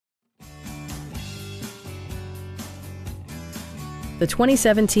the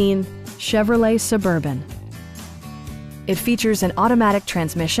 2017 Chevrolet Suburban. It features an automatic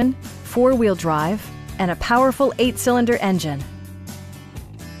transmission, four-wheel drive, and a powerful 8-cylinder engine.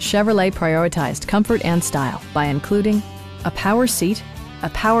 Chevrolet prioritized comfort and style by including a power seat, a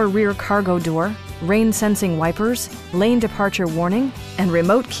power rear cargo door, rain-sensing wipers, lane departure warning, and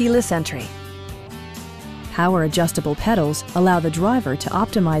remote keyless entry. Power adjustable pedals allow the driver to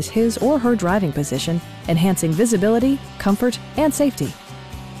optimize his or her driving position, enhancing visibility, comfort, and safety.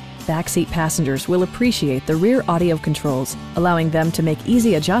 Backseat passengers will appreciate the rear audio controls, allowing them to make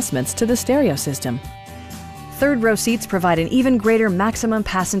easy adjustments to the stereo system. Third row seats provide an even greater maximum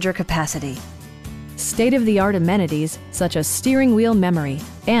passenger capacity. State-of-the-art amenities such as steering wheel memory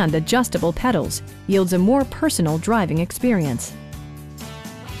and adjustable pedals yields a more personal driving experience.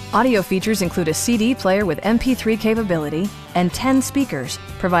 Audio features include a CD player with MP3 capability and 10 speakers,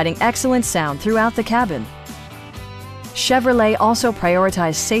 providing excellent sound throughout the cabin. Chevrolet also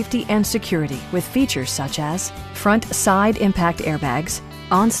prioritized safety and security with features such as front side impact airbags,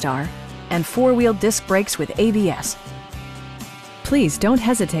 OnStar, and four-wheel disc brakes with ABS. Please don't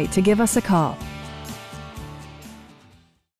hesitate to give us a call.